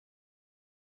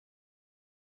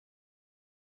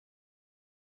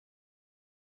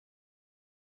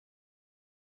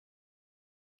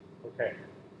Okay,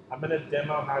 I'm going to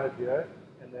demo how to do it,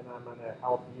 and then I'm going to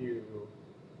help you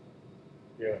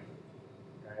do it.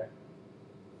 Okay?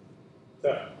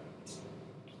 So,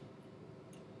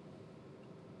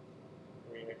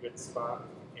 we're in a good spot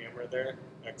with the camera there.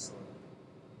 Excellent.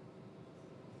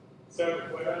 So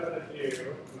what I'm going to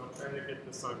do, and I'm trying to get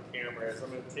this on camera, is I'm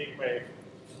going to take my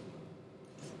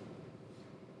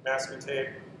masking tape,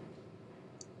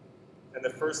 and the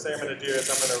first thing I'm going to do is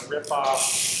I'm going to rip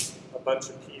off a bunch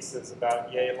of pieces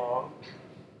about yay long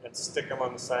and stick them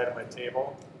on the side of my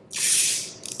table.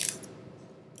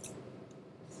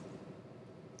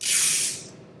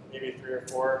 Maybe 3 or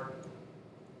 4.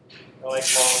 I like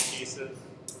long pieces.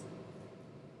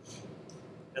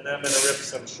 And then I'm going to rip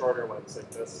some shorter ones like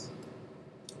this.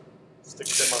 Stick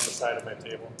them on the side of my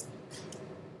table.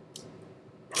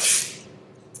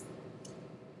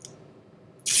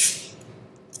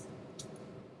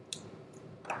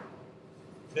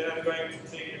 Then I'm going to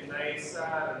take a nice,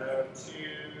 I don't know, 2,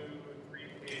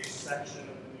 3-page section of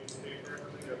the newspaper. I'm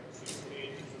going to go 2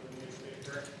 pages of the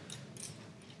newspaper.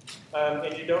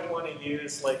 And you don't want to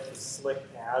use like the slick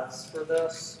ads for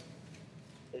this.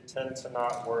 They tend to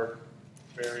not work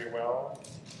very well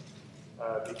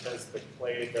because the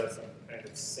clay doesn't kind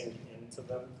of sink into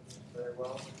them very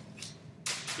well.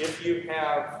 If you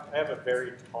have, I have a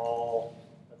very tall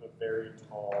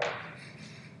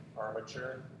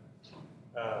armature,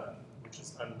 which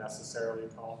is unnecessarily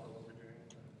tall for what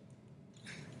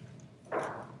we're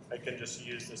doing. I can just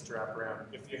use this to wrap around.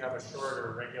 If you have a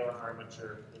shorter, regular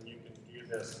armature, then you can do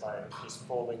this by just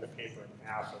folding the paper in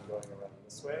half and going around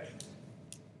this way.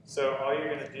 So all you're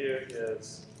going to do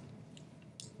is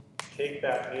take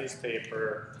that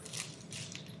newspaper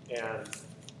and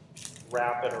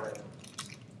wrap it around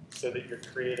so that you're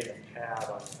creating a pad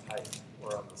on the pipe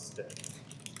or on the stick.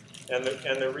 And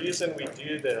the reason we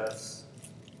do this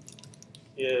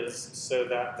is so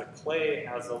that the clay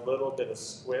has a little bit of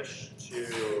squish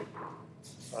to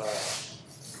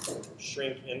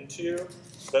shrink into,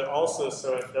 but also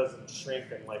so it doesn't shrink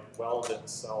and like weld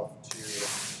itself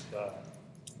to the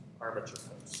armature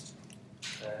post.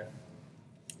 Okay.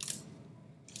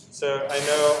 So I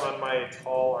know on my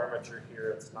tall armature here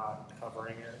it's not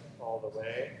covering it all the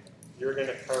way. You're going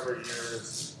to cover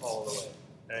yours all the way.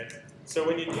 Okay. So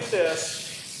when you do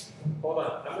this, hold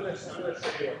on. I'm going to show you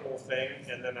the whole thing,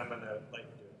 and then I'm going to let you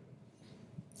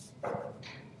do it.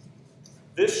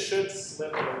 This should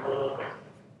slip a little bit.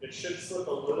 It should slip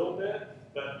a little bit,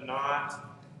 but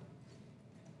not,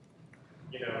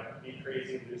 be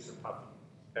crazy, loose, or puffy.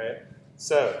 Okay?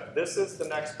 So this is the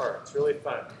next part. It's really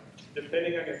fun.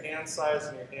 Depending on your hand size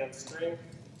and your hand strength,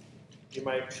 you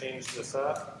might change this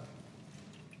up.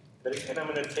 But again, I'm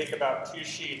going to take about 2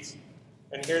 sheets.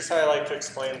 And here's how I like to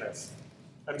explain this.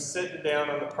 I'm sitting down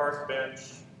on the park bench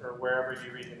or wherever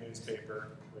you read the newspaper,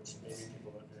 which maybe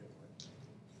people don't do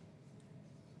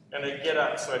anymore. And I get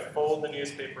up, so I fold the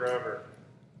newspaper over.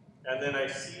 And then I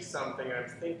see something, and I'm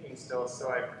thinking still, so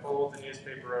I fold the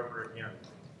newspaper over again.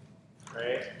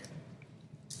 Right?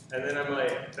 And then I'm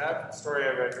like, that story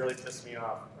I read really pissed me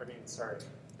off.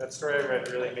 That story I read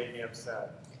really made me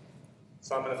upset.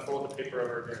 So I'm going to fold the paper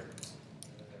over again.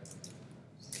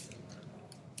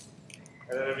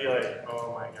 And then I'd be like,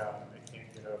 oh my God, I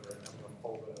can't get over it. I'm going to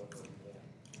fold it over again.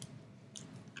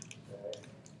 Okay.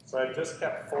 So I just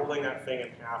kept folding that thing in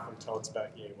half until it's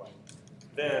about yay wide.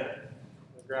 Then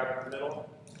I grab the middle,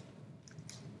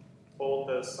 fold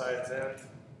those sides in,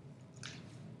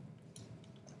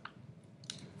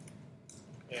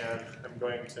 and I'm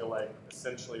going to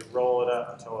essentially roll it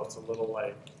up until it's a little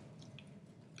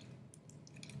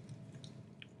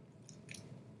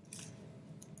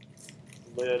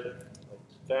lid like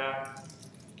that.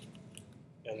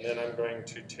 And then I'm going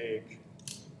to take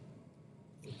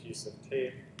a piece of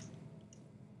tape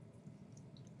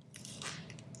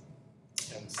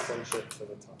and cinch it to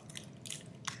the top.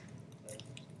 Okay.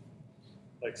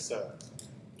 Like so.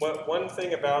 One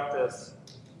thing about this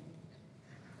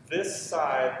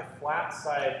side, the flat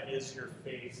side, is your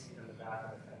face and the back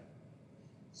of the head.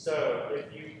 So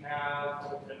if you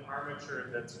have an armature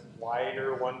that's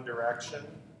wider one direction,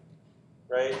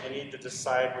 right, you need to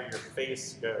decide where your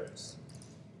face goes.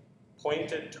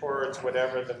 Point it towards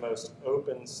whatever the most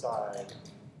open side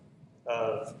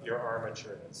of your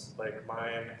armature is. Like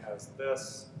mine has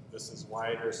this is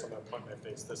wider, so I'm going to point my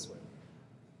face this way.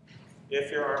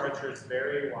 If your armature is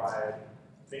very wide,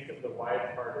 think of the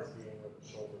wide part as being where the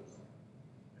shoulders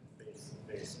are and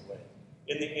face away.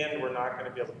 In the end, we're not going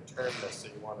to be able to turn this, so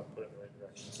you want to put it in the right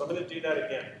direction. So I'm going to do that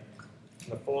again. I'm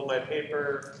going to fold my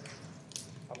paper.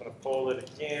 I'm going to fold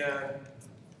it again.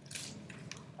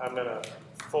 I'm going to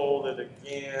fold it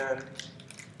again.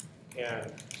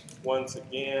 And once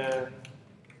again,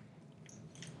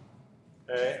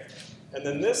 okay? And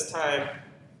then this time,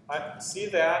 see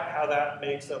that, how that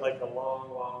makes it like a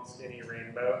long, long, skinny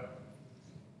rainbow?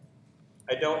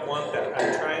 I don't want that.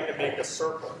 I'm trying to make a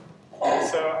circle.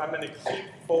 So I'm going to keep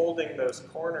folding those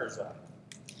corners up,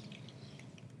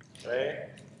 right?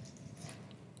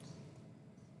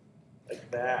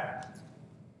 Like that.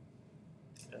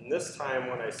 And this time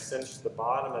when I cinch the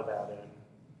bottom of that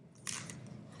in,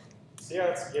 see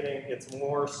how it's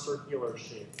more circular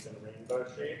shape than rainbow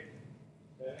shape?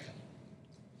 Okay.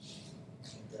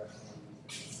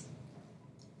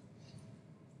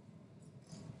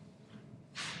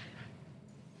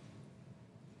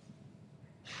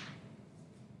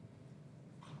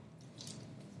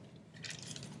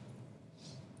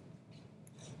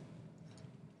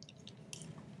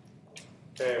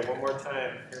 Okay, one more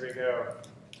time. Here we go.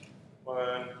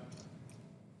 1,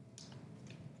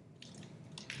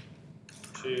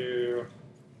 2,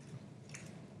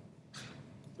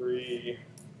 3,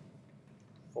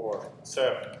 4.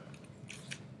 So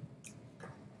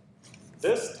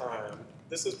this time,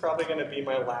 this is probably going to be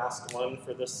my last one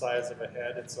for this size of a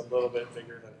head. It's a little bit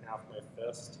bigger than half my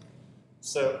fist.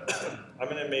 So I'm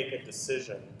going to make a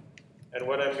decision. And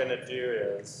what I'm going to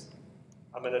do is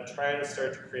I'm going to try to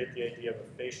start to create the idea of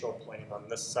a facial plane on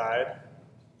this side.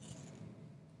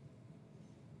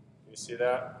 You see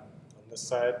that? On this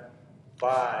side?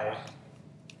 By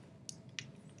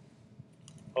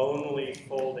only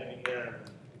folding in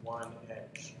one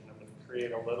edge. And I'm going to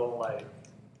create a little like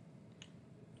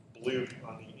loop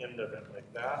on the end of it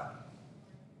like that.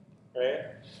 Right?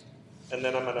 And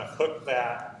then I'm going to hook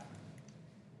that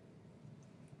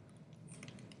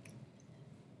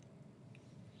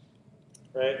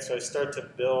right? So I start to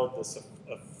build this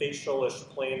a facial-ish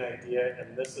plane idea,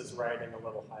 and this is riding a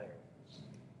little higher,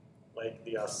 like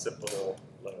the occipital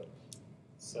lobe.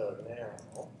 So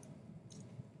now,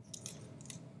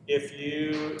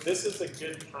 this is a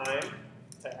good time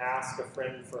to ask a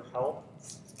friend for help,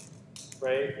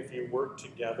 right? If you work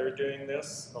together doing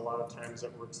this, a lot of times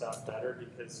it works out better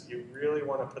because you really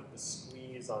want to put the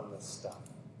squeeze on this stuff.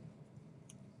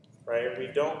 Right? We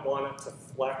don't want it to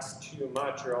flex too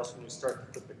much, or else when you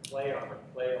start to put the clay on, the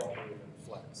clay will move and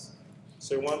flex.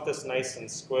 So we want this nice and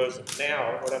squozen.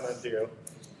 Now, what I'm going to do,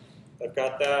 I've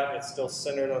got that. It's still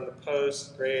centered on the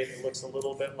post. Great. It looks a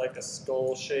little bit like a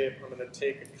skull shape. I'm going to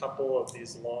take a couple of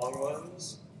these long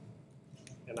ones,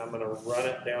 and I'm going to run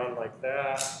it down like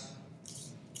that.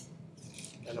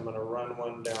 And I'm going to run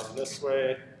one down this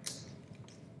way.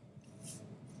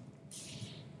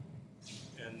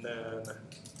 And then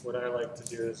what I like to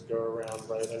do is go around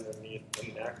right underneath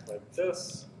the neck like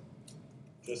this,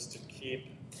 just to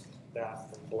keep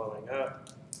that from blowing up.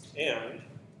 And,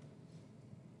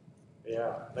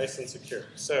 yeah, nice and secure.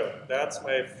 So that's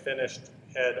my finished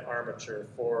head armature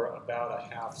for about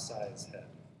a half-size head.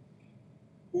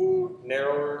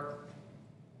 Narrower,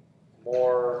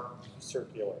 more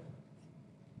circular.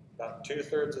 About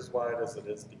 2/3 as wide as it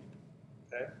is deep.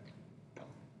 Okay?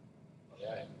 All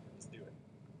right.